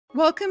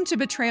Welcome to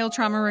Betrayal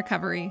Trauma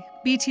Recovery,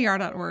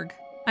 BTR.org.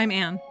 I'm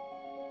Anne.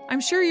 I'm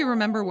sure you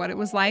remember what it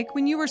was like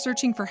when you were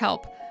searching for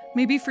help,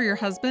 maybe for your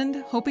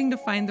husband, hoping to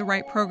find the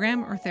right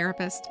program or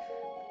therapist.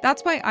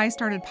 That's why I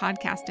started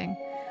podcasting.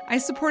 I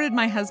supported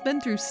my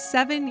husband through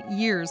 7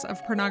 years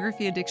of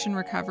pornography addiction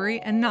recovery,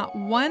 and not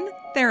one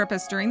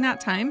therapist during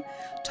that time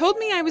told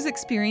me I was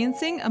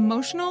experiencing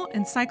emotional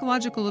and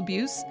psychological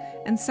abuse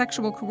and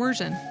sexual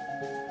coercion.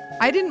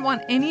 I didn't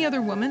want any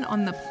other woman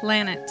on the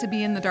planet to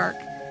be in the dark.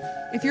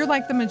 If you're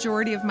like the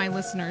majority of my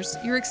listeners,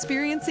 you're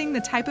experiencing the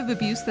type of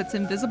abuse that's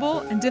invisible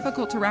and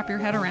difficult to wrap your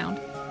head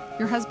around.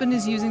 Your husband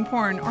is using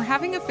porn or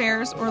having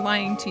affairs or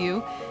lying to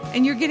you,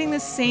 and you're getting the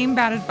same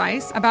bad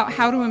advice about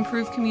how to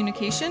improve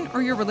communication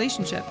or your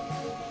relationship.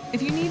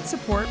 If you need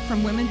support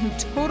from women who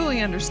totally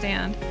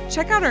understand,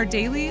 check out our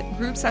daily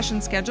group session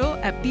schedule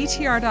at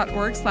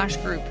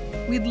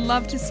btr.org/group. We'd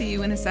love to see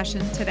you in a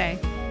session today.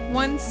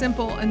 One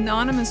simple,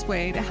 anonymous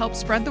way to help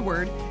spread the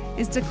word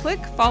is to click,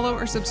 follow,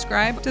 or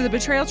subscribe to the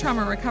Betrayal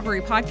Trauma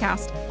Recovery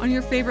podcast on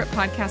your favorite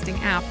podcasting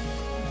app.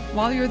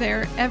 While you're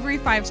there, every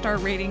 5-star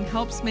rating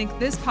helps make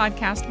this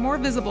podcast more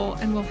visible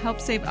and will help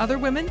save other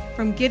women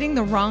from getting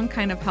the wrong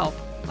kind of help,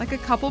 like a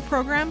couple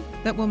program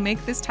that will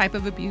make this type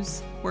of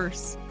abuse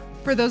worse.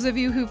 For those of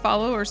you who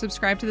follow or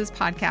subscribe to this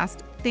podcast,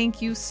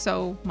 thank you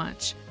so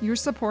much. Your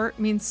support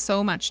means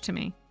so much to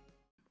me.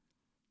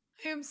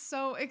 I am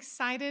so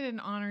excited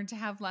and honored to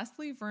have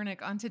Leslie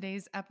Vernick on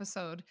today's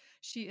episode.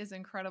 She is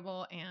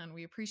incredible and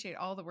we appreciate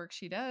all the work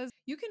she does.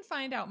 You can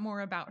find out more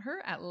about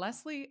her at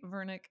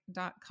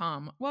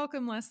leslievernick.com.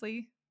 Welcome,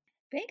 Leslie.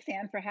 Thanks,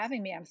 Anne, for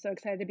having me. I'm so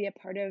excited to be a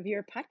part of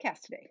your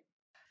podcast today.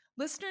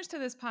 Listeners to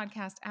this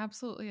podcast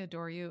absolutely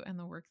adore you and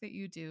the work that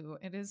you do.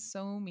 It is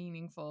so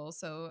meaningful.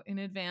 So in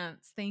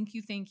advance, thank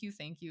you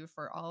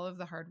for all of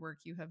the hard work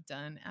you have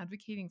done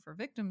advocating for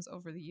victims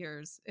over the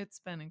years. It's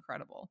been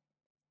incredible.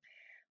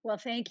 Well,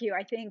 thank you.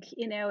 I think,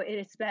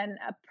 it's been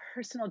a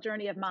personal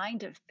journey of mine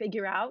to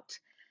figure out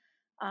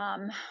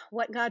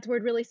what God's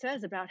word really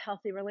says about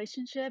healthy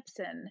relationships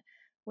and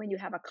when you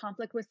have a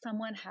conflict with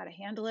someone, how to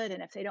handle it.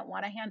 And if they don't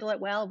want to handle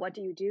it well, what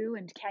do you do?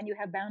 And can you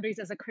have boundaries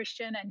as a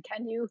Christian? And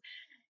can you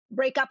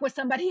break up with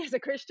somebody as a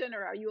Christian?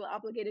 Or are you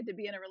obligated to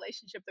be in a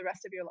relationship the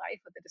rest of your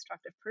life with a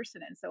destructive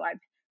person? And so I've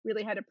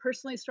really had to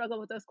personally struggle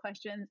with those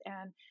questions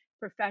and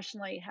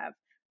professionally have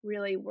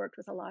really worked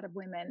with a lot of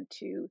women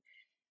to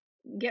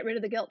get rid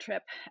of the guilt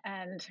trip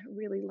and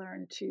really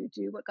learn to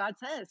do what God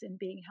says in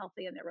being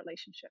healthy in their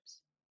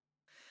relationships.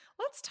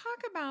 Let's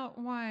talk about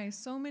why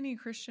so many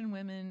Christian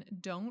women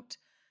don't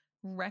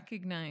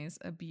recognize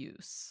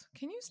abuse.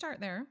 Can you start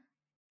there?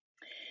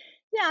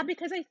 Yeah,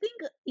 because I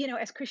think,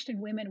 as Christian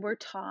women, we're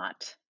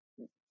taught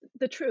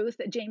the truth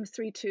that James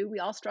 3:2, we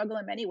all struggle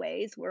in many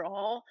ways. We're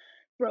all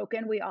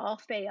broken. We all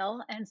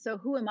fail. And so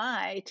who am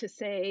I to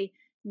say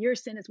your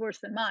sin is worse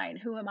than mine?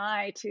 Who am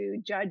I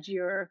to judge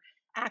your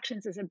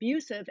actions as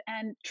abusive?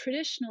 And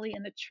traditionally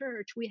in the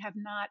church, we have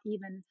not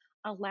even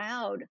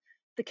allowed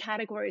the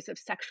categories of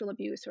sexual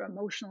abuse or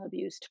emotional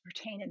abuse to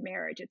pertain in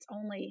marriage. It's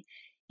only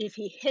if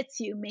he hits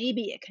you,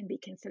 maybe it can be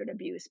considered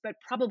abuse, but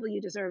probably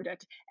you deserved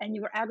it and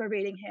you were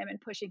aggravating him and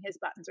pushing his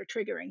buttons or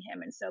triggering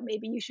him. And so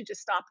maybe you should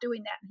just stop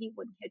doing that and he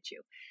wouldn't hit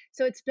you.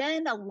 So it's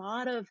been a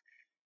lot of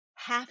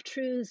half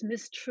truths,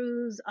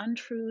 mistruths,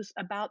 untruths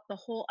about the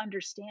whole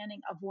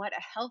understanding of what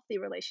a healthy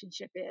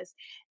relationship is.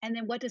 And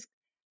then what does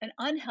an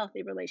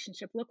unhealthy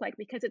relationship look like?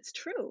 Because it's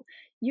true.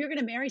 You're going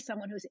to marry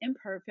someone who's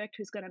imperfect,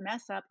 who's going to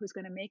mess up, who's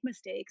going to make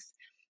mistakes,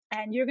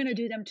 and you're going to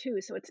do them too.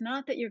 So it's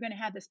not that you're going to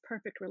have this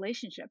perfect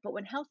relationship, but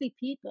when healthy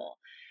people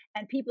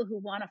and people who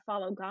want to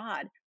follow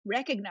God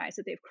recognize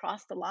that they've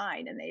crossed the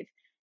line and they've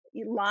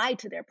lied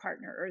to their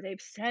partner or they've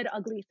said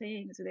ugly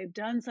things or they've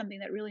done something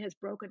that really has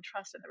broken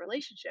trust in the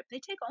relationship, they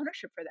take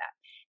ownership for that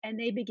and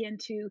they begin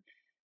to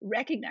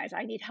recognize,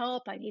 I need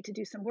help, I need to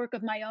do some work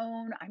of my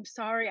own, I'm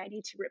sorry, I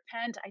need to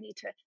repent, I need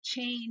to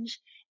change.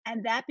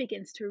 And that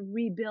begins to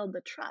rebuild the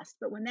trust.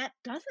 But when that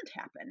doesn't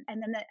happen,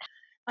 and then the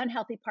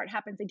unhealthy part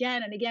happens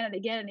again and again and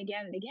again and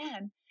again and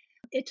again,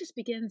 it just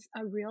begins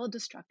a real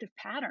destructive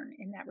pattern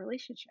in that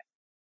relationship.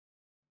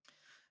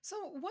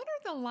 So, what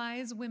are the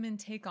lies women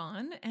take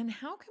on, and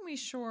how can we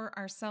shore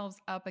ourselves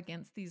up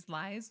against these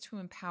lies to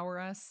empower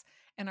us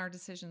and our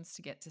decisions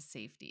to get to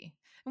safety?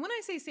 And when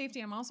I say safety,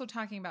 I'm also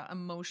talking about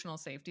emotional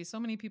safety. So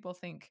many people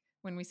think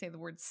when we say the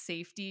word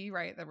safety,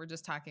 right, that we're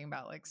just talking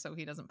about like so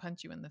he doesn't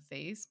punch you in the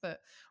face,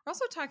 but we're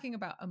also talking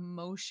about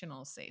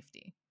emotional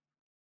safety.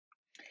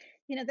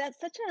 That's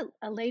such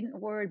a latent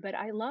word, but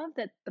I love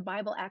that the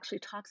Bible actually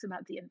talks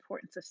about the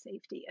importance of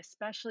safety,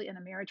 especially in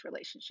a marriage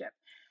relationship.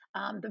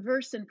 The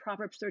verse in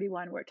Proverbs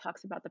 31, where it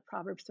talks about the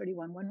Proverbs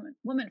 31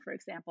 woman, for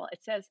example,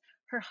 it says,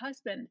 her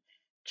husband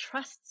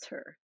trusts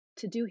her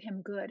to do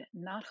him good,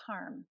 not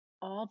harm,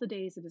 all the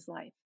days of his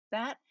life.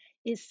 That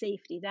is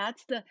safety.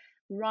 That's the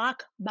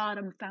rock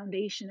bottom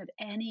foundation of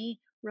any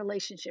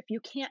relationship.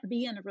 You can't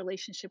be in a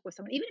relationship with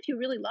someone, even if you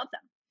really love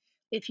them,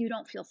 if you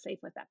don't feel safe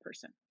with that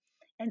person.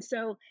 And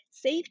so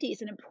safety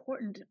is an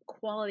important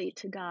quality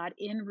to God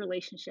in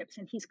relationships.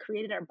 And He's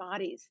created our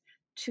bodies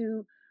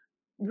to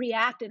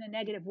react in a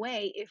negative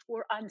way if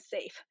we're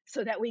unsafe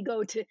so that we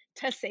go to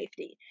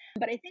safety.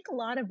 But I think a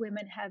lot of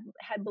women have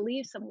had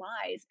believed some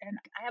lies, and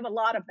I have a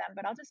lot of them,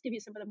 but I'll just give you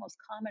some of the most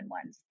common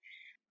ones.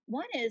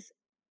 One is,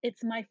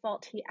 it's my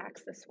fault he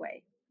acts this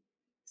way.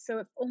 So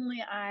if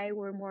only I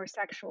were more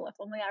sexual, if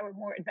only I were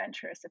more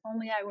adventurous, if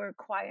only I were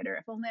quieter,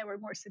 if only I were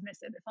more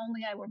submissive, if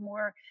only I were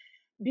more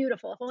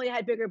beautiful, if only I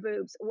had bigger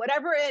boobs,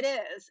 whatever it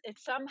is,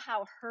 it's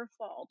somehow her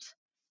fault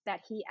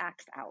that he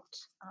acts out.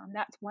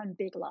 That's one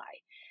big lie.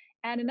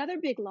 And another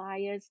big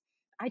lie is,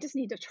 I just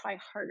need to try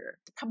harder.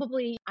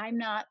 Probably I'm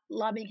not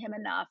loving him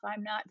enough.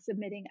 I'm not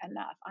submitting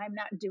enough. I'm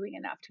not doing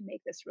enough to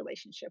make this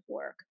relationship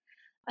work.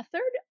 A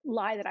third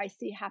lie that I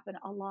see happen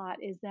a lot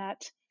is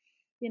that,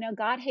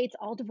 God hates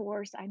all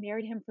divorce. I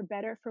married him for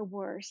better, for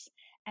worse.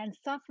 And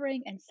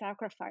suffering and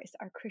sacrifice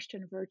are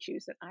Christian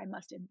virtues that I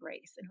must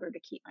embrace in order to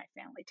keep my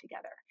family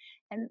together.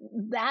 And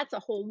that's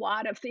a whole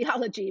lot of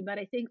theology, but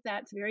I think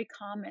that's very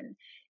common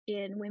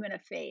in women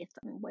of faith,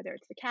 whether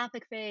it's the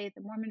Catholic faith,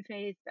 the Mormon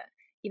faith, the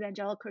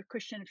evangelical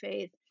Christian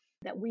faith,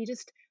 that we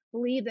just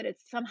believe that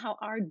it's somehow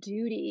our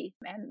duty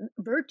and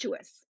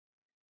virtuous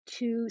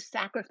to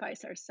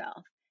sacrifice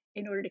ourselves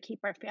in order to keep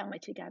our family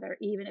together,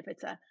 even if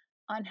it's a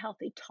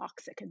unhealthy,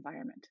 toxic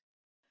environment.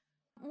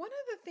 One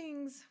of the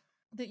things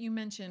that you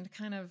mentioned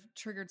kind of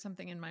triggered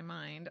something in my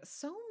mind.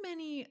 So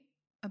many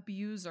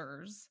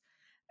abusers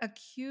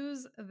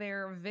accuse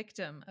their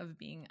victim of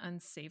being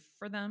unsafe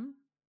for them.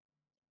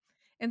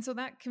 And so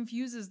that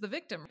confuses the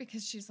victim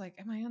because she's like,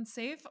 am I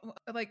unsafe?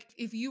 Like,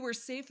 if you were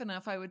safe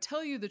enough, I would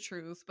tell you the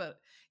truth, but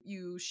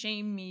you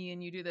shame me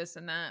and you do this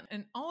and that.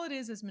 And all it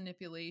is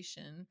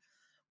manipulation.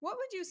 What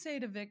would you say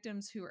to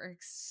victims who are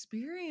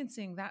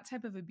experiencing that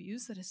type of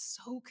abuse that is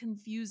so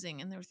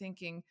confusing and they're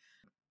thinking,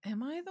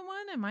 am I the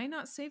one? Am I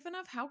not safe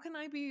enough? How can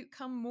I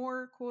become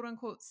more quote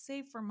unquote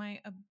safe for my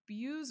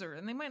abuser?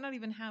 And they might not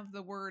even have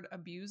the word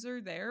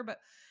abuser there, but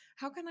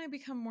how can I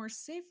become more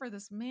safe for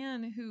this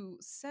man who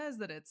says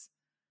that it's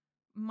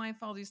my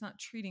fault he's not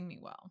treating me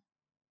well?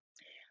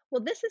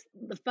 Well, this is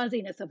the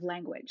fuzziness of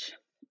language.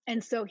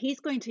 And so he's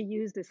going to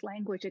use this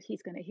language that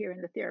he's going to hear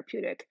in the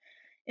therapeutic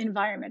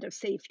environment of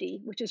safety,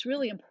 which is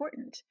really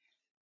important,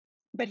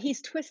 but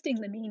he's twisting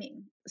the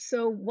meaning.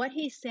 So what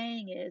he's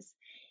saying is,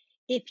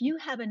 if you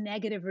have a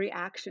negative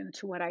reaction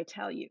to what I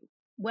tell you,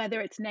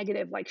 whether it's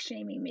negative like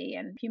shaming me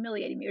and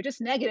humiliating me, or just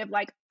negative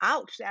like,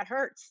 ouch, that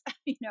hurts,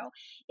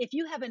 if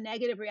you have a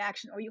negative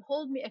reaction or you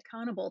hold me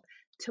accountable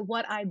to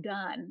what I've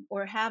done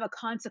or have a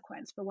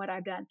consequence for what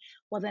I've done,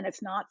 well, then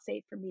it's not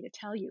safe for me to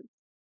tell you.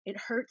 It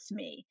hurts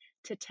me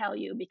to tell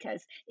you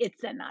because it's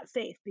then not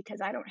safe because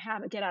I don't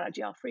have a get out of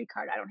jail free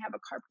card. I don't have a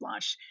carte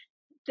blanche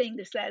thing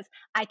that says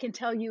I can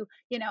tell you,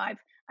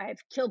 I've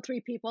killed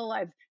 3 people,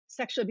 I've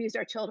sexually abused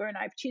our children,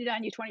 I've cheated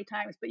on you 20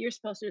 times, but you're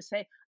supposed to just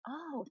say,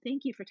 "Oh,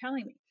 thank you for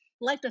telling me."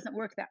 Life doesn't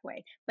work that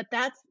way. But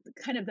that's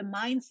kind of the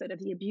mindset of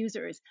the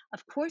abusers.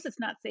 Of course, it's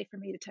not safe for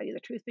me to tell you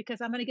the truth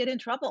because I'm going to get in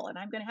trouble and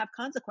I'm going to have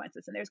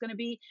consequences and there's going to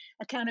be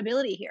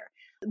accountability here.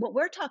 What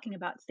we're talking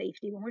about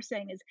safety when we're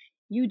saying is,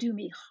 you do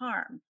me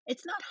harm.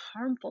 It's not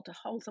harmful to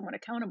hold someone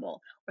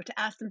accountable or to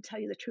ask them to tell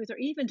you the truth or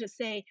even to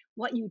say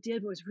what you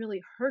did was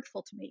really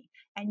hurtful to me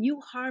and you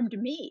harmed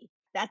me.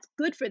 That's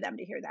good for them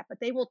to hear that, but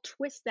they will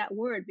twist that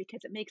word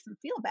because it makes them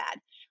feel bad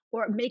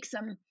or it makes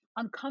them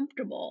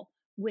uncomfortable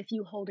with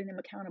you holding them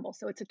accountable.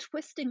 So it's a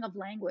twisting of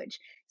language.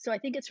 So I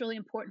think it's really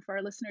important for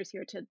our listeners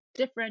here to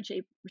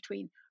differentiate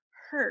between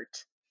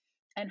hurt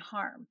and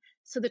harm.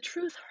 So the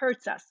truth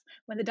hurts us.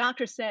 When the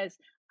doctor says,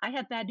 I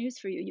have bad news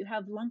for you, you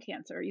have lung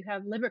cancer, you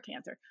have liver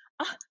cancer.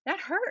 Ah, that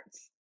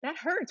hurts. That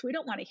hurts. We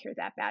don't want to hear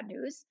that bad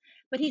news.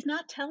 But he's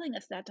not telling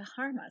us that to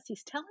harm us.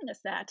 He's telling us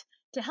that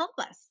to help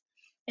us.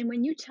 And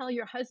when you tell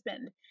your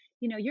husband,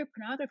 your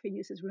pornography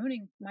use is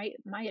ruining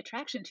my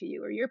attraction to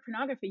you, or your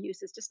pornography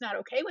use is just not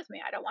okay with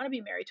me. I don't want to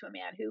be married to a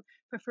man who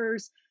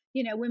prefers,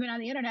 women on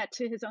the internet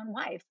to his own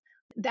wife.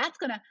 That's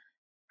going to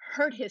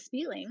hurt his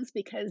feelings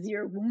because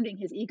you're wounding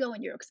his ego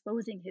and you're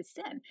exposing his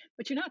sin.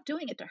 But you're not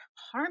doing it to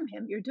harm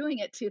him. You're doing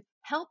it to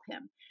help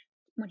him.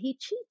 When he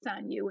cheats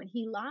on you and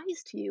he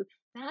lies to you,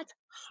 that's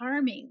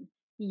harming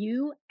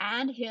you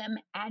and him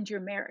and your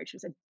marriage.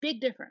 There's a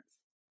big difference.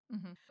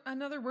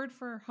 Another word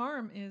for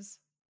harm is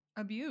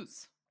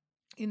abuse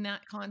in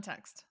that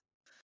context.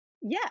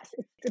 Yes,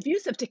 it's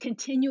abusive to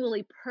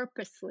continually,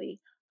 purposely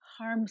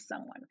harm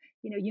someone.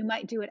 You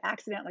might do it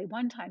accidentally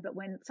one time, but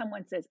when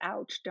someone says,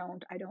 ouch,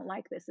 don't, I don't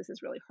like this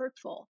is really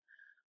hurtful,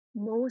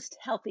 most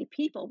healthy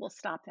people will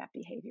stop that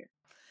behavior.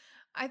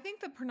 I think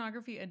the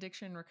pornography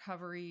addiction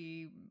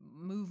recovery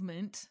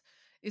movement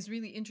is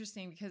really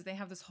interesting because they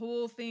have this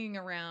whole thing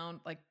around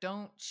like,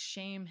 don't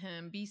shame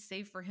him, be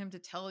safe for him to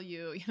tell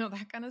you,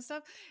 that kind of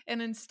stuff.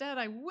 And instead,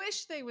 I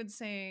wish they would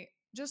say,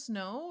 just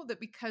know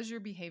that because your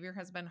behavior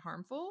has been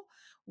harmful,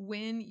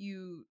 when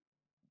you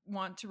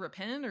want to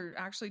repent or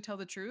actually tell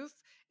the truth,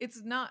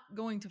 it's not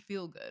going to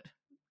feel good.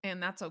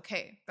 And that's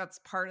okay. That's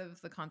part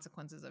of the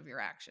consequences of your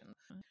action.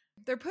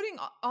 They're putting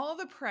all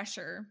the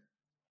pressure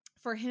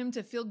for him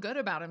to feel good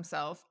about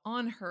himself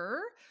on her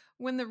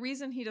when the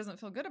reason he doesn't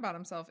feel good about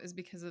himself is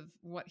because of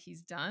what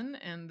he's done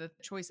and the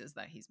choices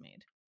that he's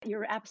made.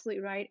 You're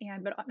absolutely right,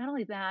 Anne, but not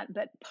only that,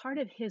 but part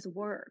of his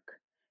work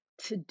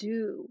to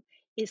do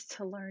is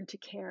to learn to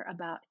care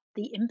about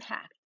the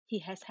impact he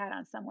has had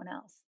on someone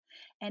else.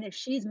 And if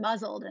she's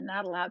muzzled and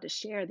not allowed to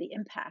share the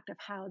impact of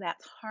how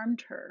that's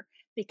harmed her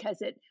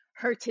because it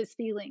hurts his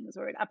feelings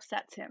or it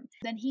upsets him,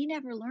 then he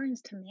never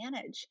learns to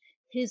manage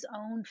his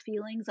own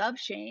feelings of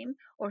shame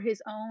or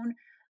his own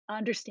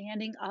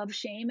understanding of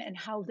shame and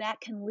how that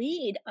can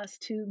lead us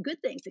to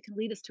good things. It can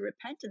lead us to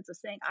repentance of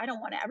saying, I don't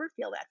want to ever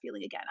feel that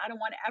feeling again. I don't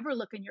want to ever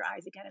look in your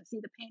eyes again and see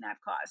the pain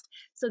I've caused.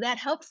 So that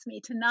helps me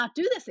to not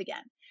do this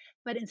again.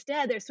 But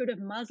instead, they're sort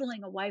of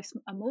muzzling a wife's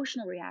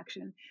emotional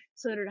reaction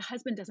so that her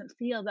husband doesn't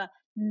feel the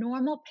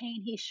normal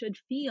pain he should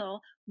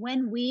feel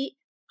when we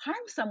harm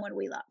someone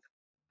we love.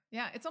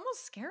 Yeah, it's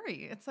almost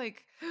scary. It's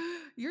like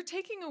you're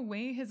taking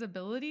away his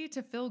ability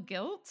to feel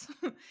guilt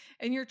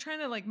and you're trying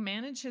to like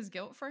manage his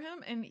guilt for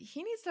him. And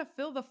he needs to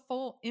feel the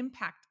full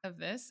impact of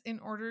this in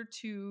order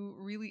to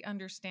really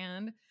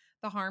understand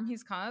the harm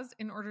he's caused,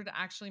 in order to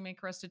actually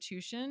make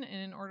restitution,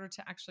 and in order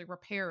to actually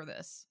repair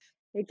this.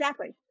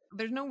 Exactly.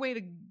 There's no way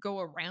to go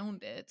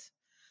around it.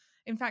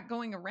 In fact,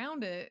 going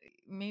around it,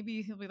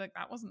 maybe he'll be like,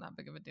 that wasn't that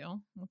big of a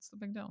deal. What's the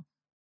big deal?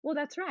 Well,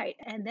 that's right.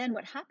 And then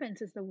what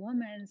happens is the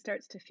woman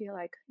starts to feel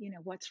like,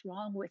 what's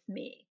wrong with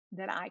me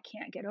that I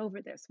can't get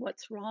over this?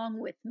 What's wrong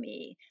with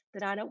me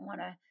that I don't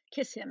want to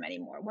kiss him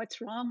anymore? What's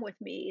wrong with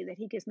me that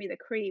he gives me the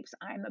creeps?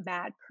 I'm a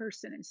bad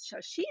person. And so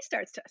she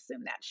starts to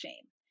assume that shame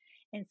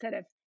instead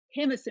of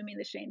him assuming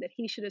the shame that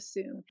he should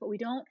assume. But we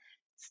don't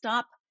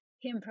stop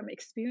him from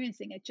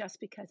experiencing it just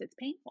because it's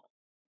painful.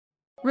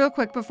 Real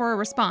quick before a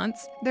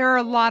response, there are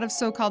a lot of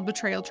so called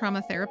betrayal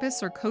trauma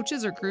therapists or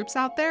coaches or groups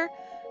out there,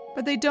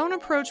 but they don't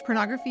approach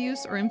pornography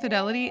use or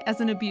infidelity as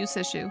an abuse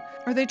issue,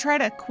 or they try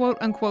to quote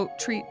unquote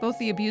treat both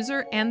the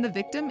abuser and the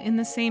victim in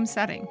the same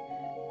setting,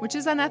 which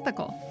is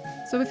unethical.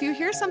 So if you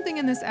hear something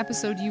in this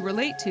episode you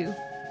relate to,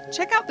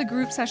 check out the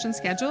group session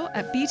schedule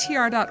at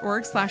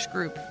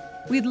btr.org/group.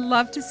 We'd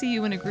love to see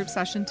you in a group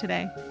session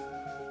today.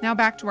 Now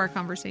back to our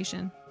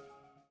conversation.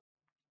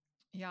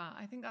 Yeah,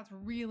 I think that's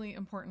really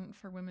important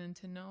for women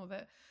to know,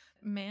 that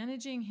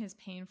managing his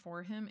pain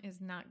for him is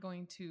not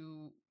going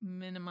to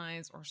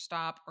minimize or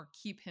stop or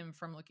keep him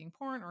from looking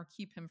porn or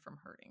keep him from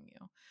hurting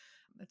you.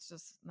 It's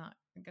just not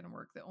going to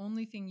work. The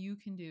only thing you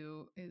can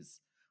do is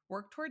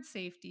work towards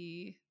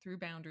safety through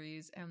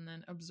boundaries and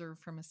then observe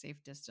from a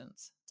safe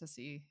distance to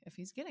see if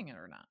he's getting it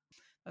or not.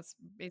 That's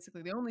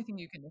basically the only thing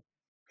you can do.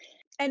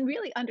 And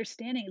really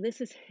understanding this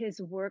is his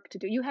work to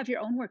do. You have your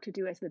own work to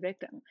do as the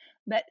victim,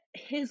 but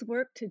his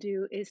work to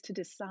do is to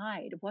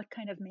decide what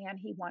kind of man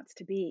he wants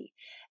to be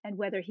and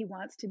whether he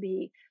wants to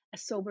be a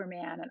sober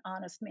man, an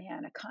honest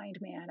man, a kind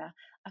man,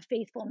 a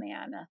faithful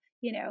man,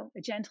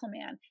 a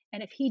gentleman.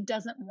 And if he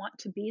doesn't want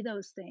to be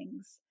those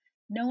things,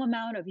 no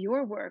amount of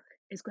your work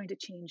is going to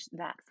change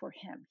that for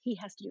him. He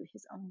has to do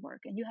his own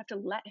work, and you have to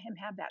let him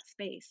have that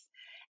space.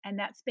 And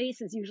that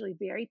space is usually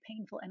very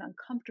painful and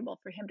uncomfortable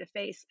for him to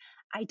face.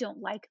 I don't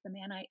like the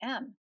man I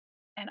am,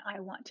 and I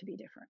want to be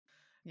different.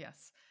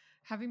 Yes.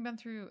 Having been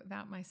through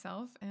that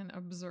myself and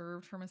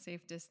observed from a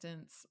safe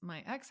distance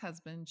my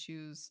ex-husband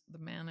choose the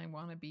man I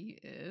want to be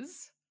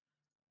is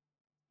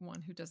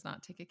one who does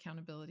not take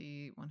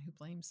accountability, one who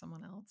blames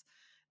someone else.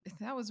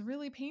 That was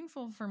really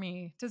painful for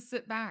me to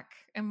sit back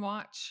and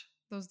watch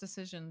those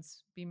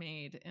decisions be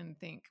made and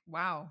think,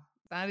 wow,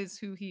 that is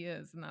who he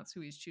is and that's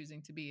who he's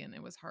choosing to be. And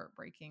it was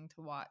heartbreaking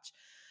to watch.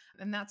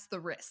 And that's the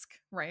risk,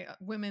 right?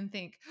 Women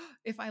think,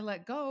 if I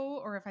let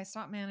go or if I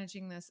stop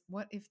managing this,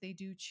 what if they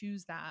do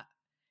choose that?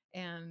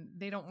 And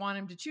they don't want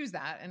him to choose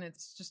that. And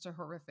it's just a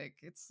horrific,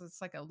 it's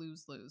like a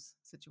lose-lose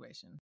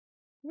situation.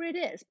 Where it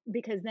is,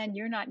 because then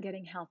you're not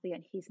getting healthy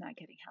and he's not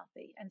getting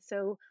healthy. And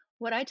so,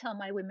 what I tell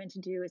my women to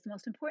do is the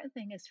most important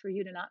thing is for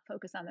you to not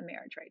focus on the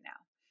marriage right now,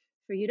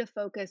 for you to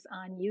focus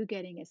on you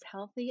getting as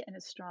healthy and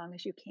as strong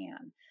as you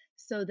can,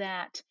 so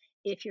that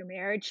if your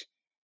marriage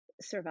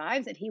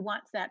survives and he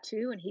wants that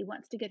too and he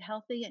wants to get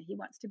healthy and he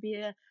wants to be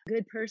a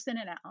good person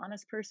and an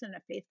honest person and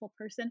a faithful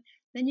person,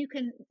 then you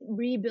can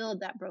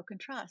rebuild that broken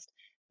trust.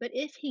 But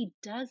if he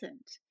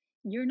doesn't,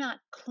 you're not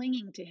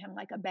clinging to him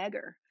like a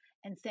beggar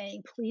and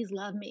saying, please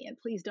love me and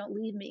please don't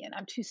leave me and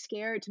I'm too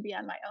scared to be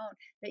on my own.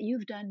 That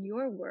you've done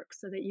your work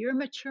so that you're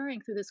maturing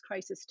through this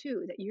crisis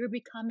too, that you're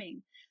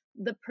becoming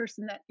the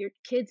person that your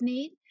kids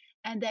need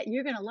and that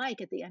you're going to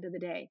like at the end of the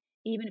day,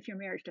 even if your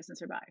marriage doesn't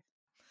survive.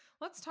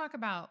 Let's talk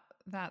about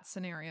that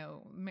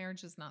scenario.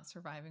 Marriage is not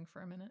surviving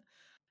for a minute.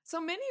 So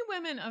many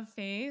women of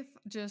faith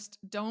just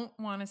don't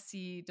want to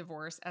see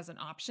divorce as an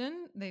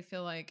option. They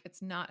feel like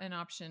it's not an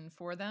option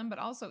for them, but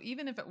also,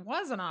 even if it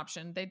was an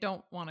option, they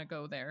don't want to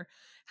go there.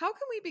 How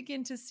can we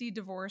begin to see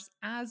divorce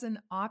as an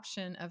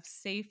option of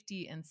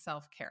safety and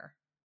self-care?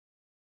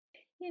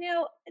 You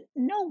know,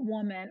 no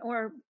woman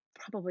or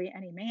probably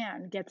any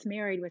man gets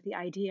married with the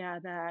idea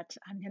that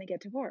I'm going to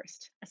get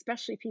divorced,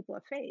 especially people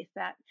of faith,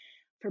 that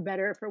for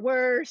better or for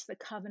worse, the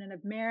covenant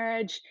of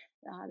marriage,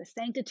 the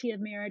sanctity of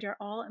marriage are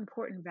all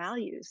important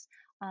values.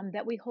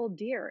 that we hold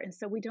dear. And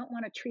so we don't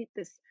want to treat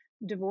this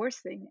divorce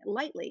thing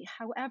lightly.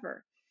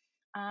 However,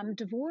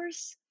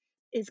 divorce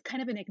is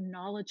kind of an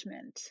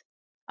acknowledgement,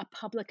 a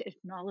public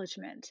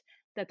acknowledgement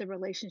that the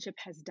relationship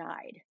has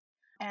died.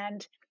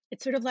 And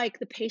it's sort of like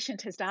the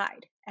patient has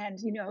died. And,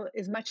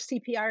 as much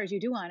CPR as you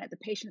do on it, the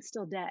patient's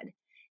still dead.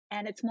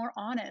 And it's more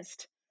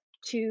honest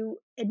to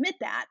admit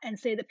that and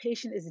say the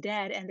patient is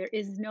dead and there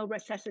is no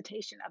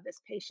resuscitation of this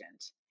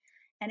patient.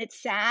 And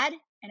it's sad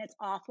and it's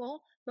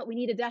awful, but we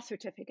need a death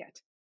certificate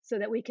so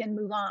that we can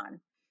move on.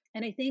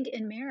 And I think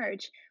in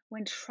marriage,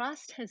 when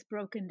trust has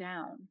broken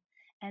down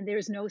and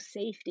there's no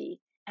safety,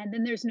 and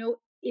then there's no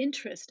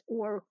interest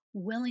or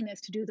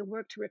willingness to do the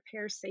work to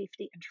repair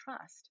safety and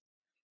trust,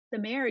 the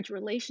marriage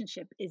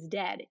relationship is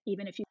dead,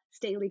 even if you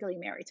stay legally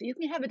married. So you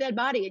can have a dead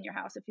body in your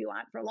house if you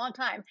want for a long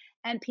time,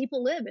 and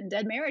people live in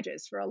dead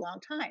marriages for a long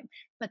time,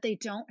 but they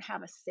don't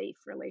have a safe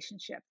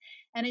relationship.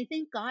 And I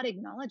think God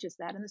acknowledges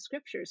that in the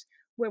scriptures,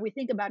 where we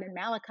think about in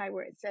Malachi,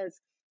 where it says,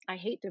 I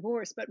hate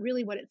divorce, but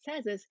really what it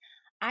says is,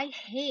 I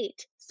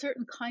hate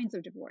certain kinds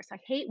of divorce. I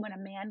hate when a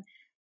man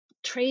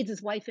trades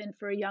his wife in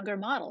for a younger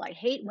model. I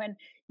hate when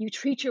you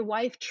treat your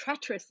wife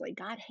treacherously.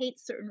 God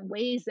hates certain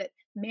ways that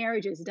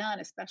marriage is done,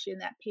 especially in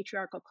that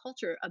patriarchal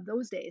culture of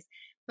those days.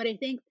 But I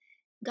think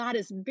God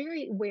is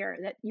very aware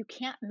that you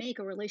can't make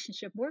a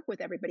relationship work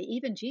with everybody.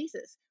 Even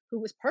Jesus, who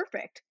was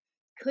perfect,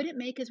 couldn't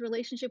make his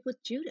relationship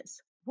with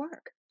Judas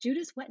work.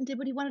 Judas went and did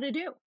what he wanted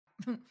to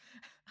do.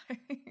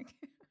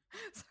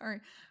 Sorry.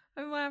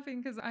 I'm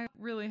laughing because I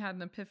really had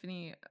an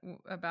epiphany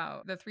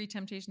about the three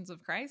temptations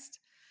of Christ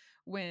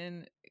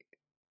when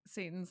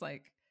Satan's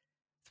like,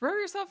 throw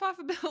yourself off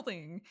a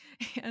building.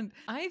 And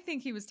I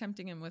think he was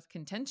tempting him with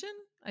contention.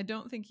 I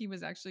don't think he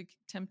was actually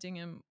tempting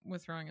him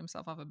with throwing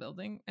himself off a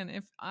building. And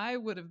if I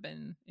would have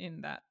been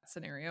in that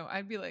scenario,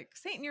 I'd be like,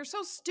 Satan, you're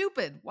so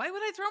stupid. Why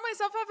would I throw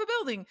myself off a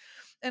building?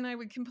 And I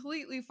would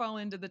completely fall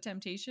into the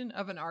temptation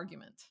of an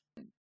argument.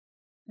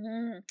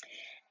 Mm.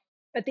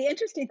 But the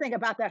interesting thing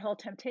about that whole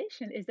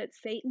temptation is that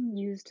Satan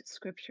used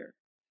scripture.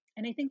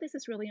 And I think this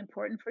is really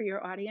important for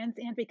your audience,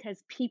 and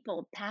because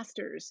people,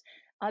 pastors,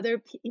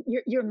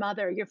 your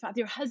mother, your father,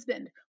 your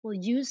husband will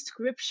use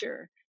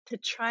scripture to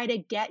try to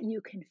get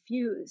you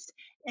confused.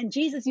 And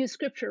Jesus used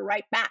scripture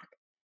right back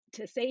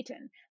to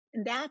Satan.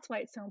 And that's why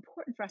it's so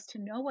important for us to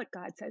know what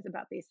God says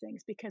about these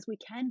things, because we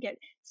can get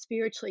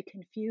spiritually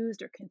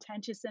confused or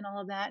contentious in all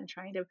of that and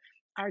trying to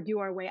argue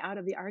our way out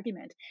of the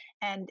argument.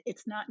 And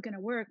it's not going to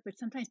work. But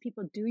sometimes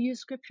people do use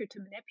scripture to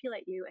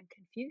manipulate you and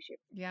confuse you.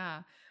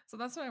 Yeah. So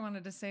that's what I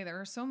wanted to say. There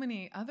are so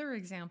many other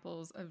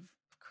examples of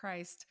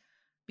Christ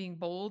being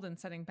bold and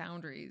setting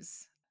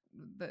boundaries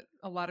that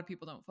a lot of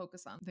people don't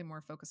focus on. They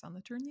more focus on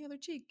the turn the other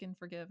cheek and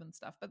forgive and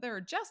stuff. But there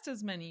are just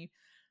as many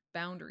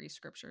boundary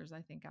scriptures,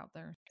 I think, out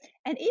there.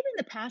 And even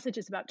the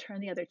passages about turn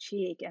the other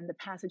cheek, and the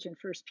passage in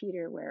First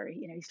Peter where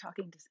he's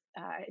talking to,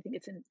 I think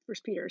it's in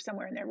First Peter or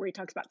somewhere in there, where he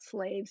talks about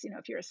slaves.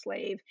 If you're a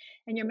slave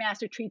and your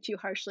master treats you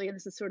harshly, and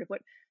this is sort of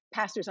what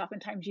pastors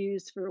oftentimes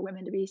use for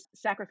women to be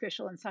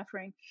sacrificial and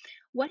suffering.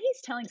 What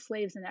he's telling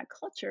slaves in that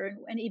culture,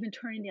 and even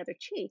turning the other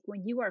cheek,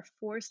 when you are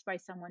forced by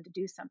someone to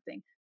do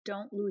something,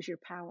 don't lose your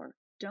power.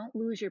 Don't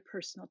lose your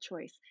personal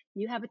choice.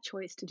 You have a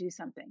choice to do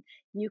something.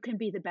 You can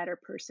be the better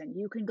person.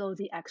 You can go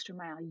the extra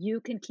mile.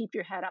 You can keep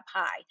your head up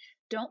high.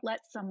 Don't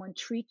let someone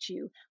treat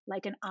you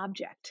like an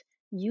object.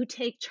 You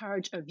take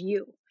charge of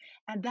you.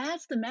 And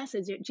that's the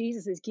message that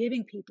Jesus is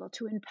giving people,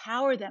 to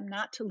empower them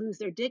not to lose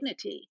their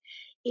dignity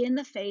in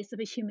the face of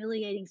a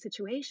humiliating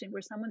situation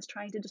where someone's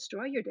trying to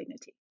destroy your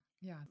dignity.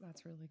 Yeah,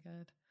 that's really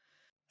good.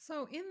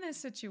 So, in this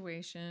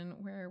situation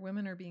where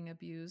women are being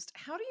abused,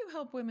 how do you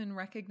help women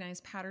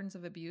recognize patterns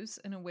of abuse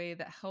in a way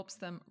that helps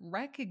them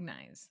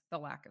recognize the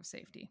lack of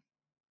safety?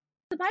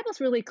 The Bible's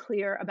really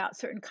clear about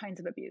certain kinds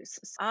of abuse.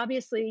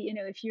 Obviously,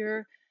 if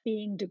you're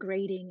being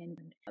degrading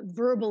and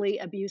verbally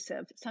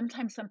abusive,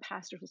 sometimes some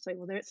pastors will say,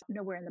 well, there's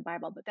nowhere in the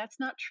Bible, but that's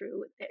not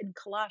true. In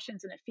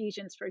Colossians and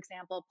Ephesians, for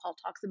example, Paul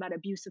talks about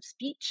abusive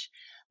speech.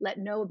 Let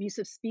no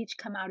abusive speech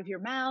come out of your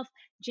mouth.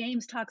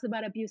 James talks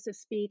about abusive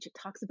speech. It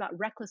talks about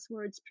reckless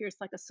words pierced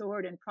like a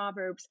sword in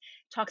Proverbs.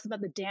 It talks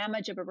about the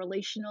damage of a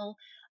relational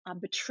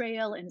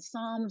betrayal in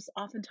Psalms.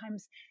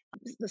 Oftentimes,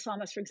 the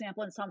psalmist, for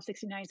example, in Psalm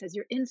 69 says,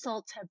 your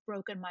insults have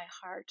broken my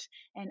heart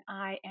and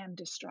I am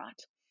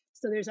distraught.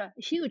 So there's a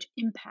huge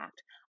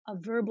impact of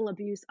verbal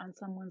abuse on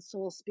someone's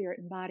soul, spirit,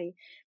 and body.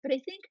 But I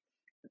think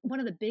one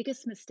of the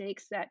biggest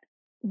mistakes that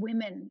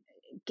women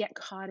get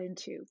caught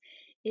into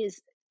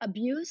is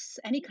abuse,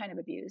 any kind of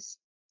abuse,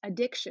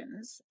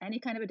 addictions, any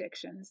kind of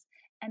addictions,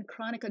 and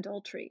chronic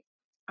adultery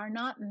are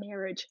not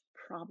marriage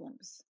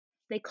problems.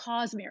 They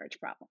cause marriage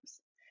problems,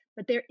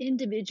 but they're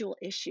individual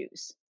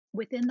issues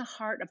within the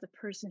heart of the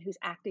person who's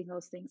acting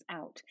those things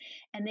out.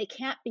 And they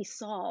can't be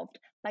solved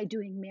by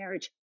doing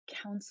marriage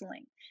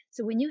counseling.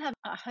 So when you have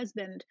a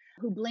husband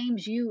who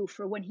blames you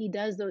for when he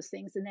does those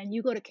things, and then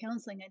you go to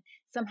counseling and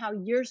somehow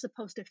you're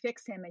supposed to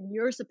fix him and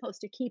you're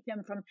supposed to keep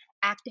him from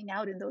acting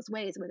out in those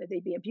ways, whether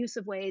they be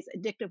abusive ways,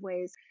 addictive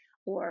ways,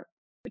 or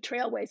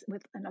betrayal ways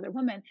with another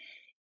woman,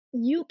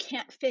 you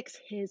can't fix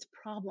his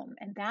problem.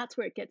 And that's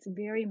where it gets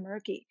very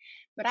murky.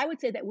 But I would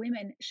say that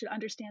women should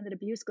understand that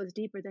abuse goes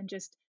deeper than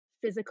just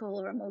physical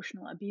or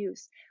emotional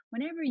abuse.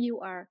 Whenever you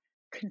are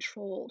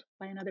controlled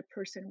by another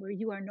person, where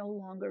you are no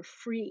longer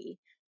free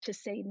to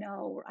say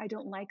no, or I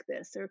don't like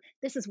this, or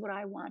this is what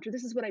I want, or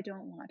this is what I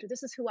don't want, or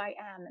this is who I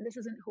am, and this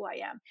isn't who I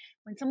am.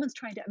 When someone's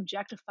trying to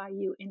objectify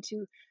you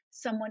into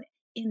someone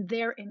in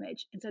their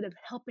image instead of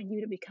helping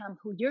you to become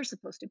who you're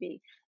supposed to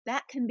be,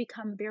 that can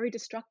become very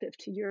destructive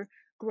to your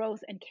growth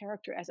and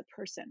character as a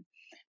person.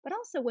 But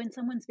also when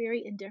someone's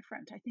very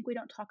indifferent, I think we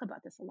don't talk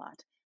about this a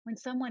lot. When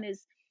someone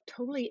is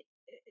totally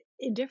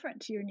indifferent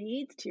to your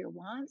needs, to your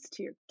wants,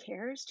 to your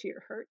cares, to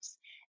your hurts,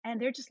 and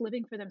they're just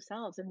living for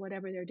themselves and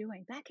whatever they're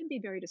doing, that can be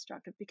very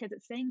destructive because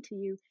it's saying to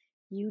you,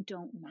 you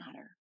don't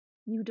matter.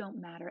 You don't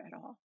matter at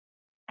all.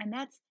 And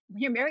that's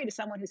when you're married to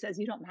someone who says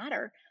you don't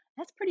matter,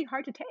 that's pretty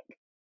hard to take.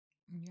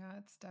 Yeah,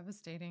 it's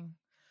devastating.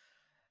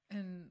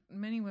 And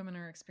many women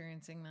are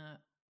experiencing that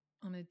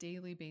on a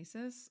daily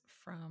basis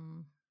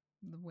from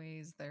the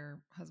ways their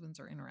husbands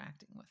are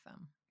interacting with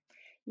them.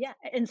 Yeah,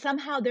 and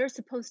somehow they're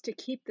supposed to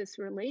keep this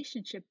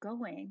relationship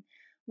going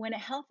when a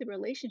healthy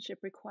relationship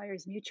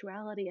requires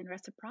mutuality and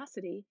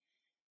reciprocity.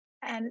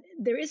 And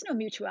there is no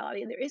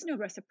mutuality and there is no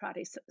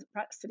reciprocity.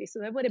 So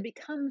then when it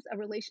becomes a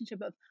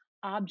relationship of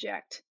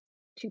object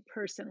to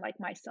person, like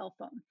my cell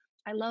phone,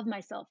 I love my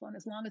cell phone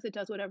as long as it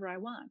does whatever I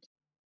want.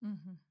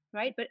 Mm-hmm.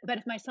 Right? But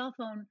if my cell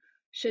phone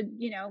should,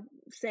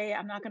 say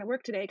I'm not going to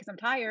work today because I'm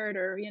tired,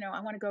 or I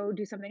want to go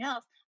do something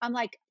else, I'm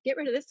like, get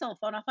rid of this cell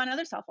phone. I'll find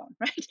another cell phone,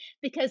 right?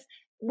 Because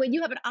when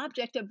you have an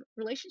objective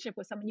relationship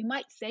with someone, you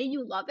might say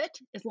you love it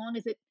as long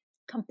as it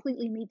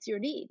completely meets your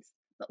needs.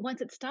 But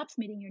once it stops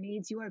meeting your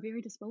needs, you are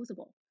very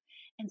disposable.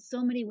 And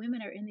so many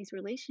women are in these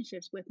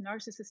relationships with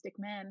narcissistic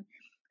men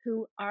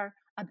who are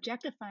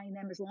objectifying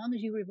them as long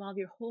as you revolve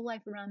your whole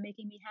life around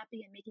making me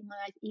happy and making my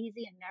life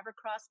easy and never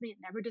cross me and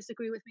never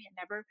disagree with me and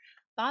never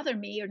bother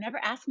me or never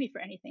ask me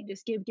for anything.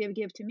 Just give, give,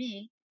 give to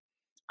me.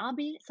 I'll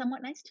be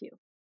somewhat nice to you.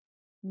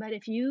 But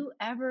if you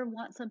ever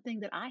want something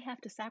that I have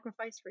to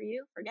sacrifice for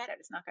you, forget it.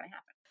 It's not going to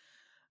happen.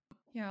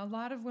 Yeah, a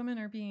lot of women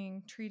are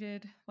being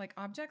treated like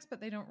objects, but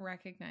they don't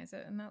recognize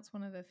it. And that's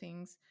one of the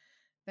things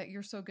that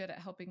you're so good at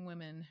helping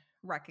women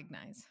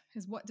recognize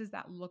is what does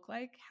that look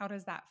like? How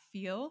does that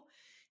feel?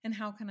 And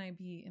how can I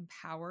be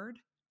empowered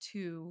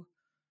to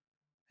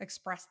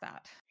express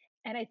that?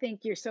 And I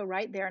think you're so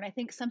right there. And I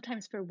think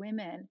sometimes for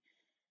women,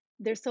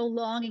 they're so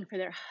longing for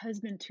their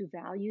husband to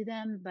value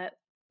them. But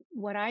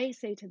what I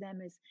say to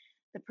them is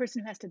the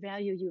person who has to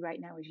value you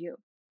right now is you.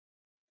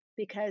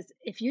 Because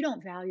if you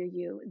don't value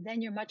you,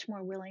 then you're much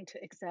more willing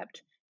to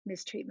accept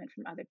mistreatment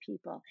from other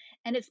people.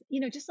 And it's,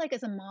 just like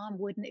as a mom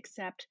wouldn't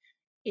accept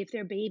if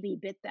their baby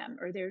bit them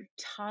or their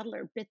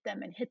toddler bit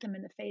them and hit them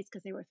in the face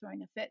because they were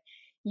throwing a fit,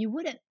 you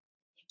wouldn't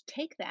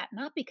take that,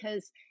 not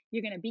because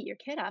you're going to beat your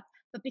kid up,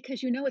 but because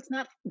it's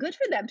not good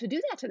for them to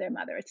do that to their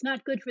mother. It's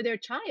not good for their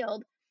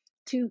child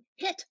to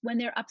hit when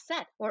they're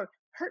upset or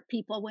hurt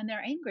people when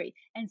they're angry.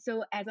 And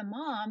so as a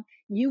mom,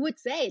 you would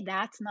say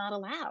that's not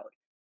allowed.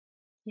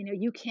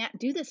 You can't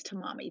do this to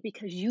mommy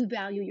because you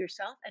value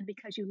yourself and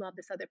because you love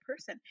this other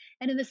person.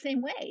 And in the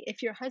same way,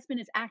 if your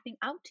husband is acting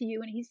out to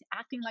you and he's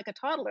acting like a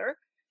toddler,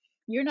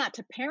 you're not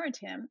to parent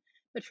him,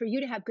 but for you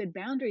to have good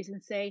boundaries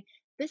and say,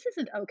 this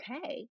isn't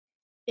okay,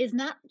 is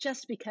not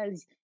just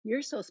because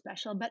you're so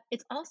special, but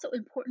it's also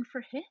important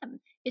for him.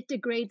 It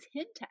degrades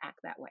him to act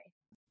that way.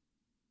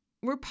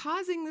 We're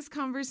pausing this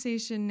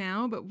conversation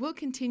now, but we'll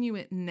continue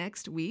it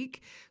next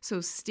week. So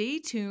stay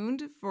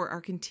tuned for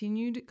our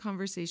continued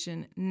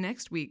conversation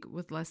next week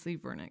with Leslie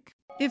Vernick.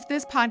 If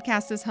this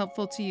podcast is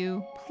helpful to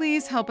you,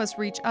 please help us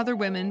reach other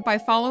women by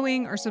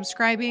following or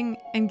subscribing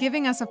and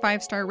giving us a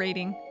 5-star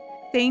rating.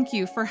 Thank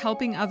you for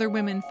helping other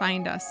women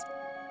find us.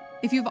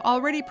 If you've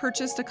already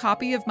purchased a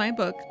copy of my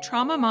book,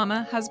 Trauma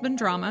Mama, Husband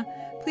Drama,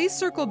 please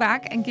circle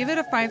back and give it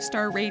a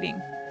 5-star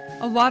rating.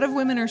 A lot of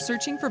women are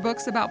searching for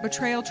books about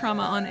betrayal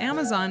trauma on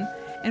Amazon,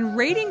 and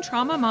rating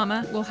Trauma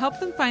Mama will help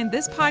them find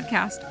this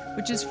podcast,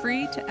 which is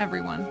free to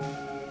everyone.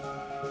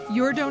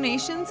 Your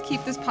donations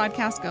keep this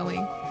podcast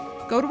going.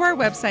 Go to our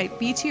website,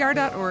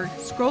 btr.org,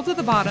 scroll to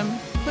the bottom,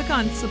 click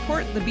on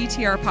Support the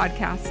BTR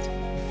Podcast.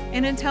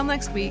 And until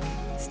next week,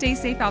 stay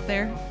safe out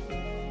there.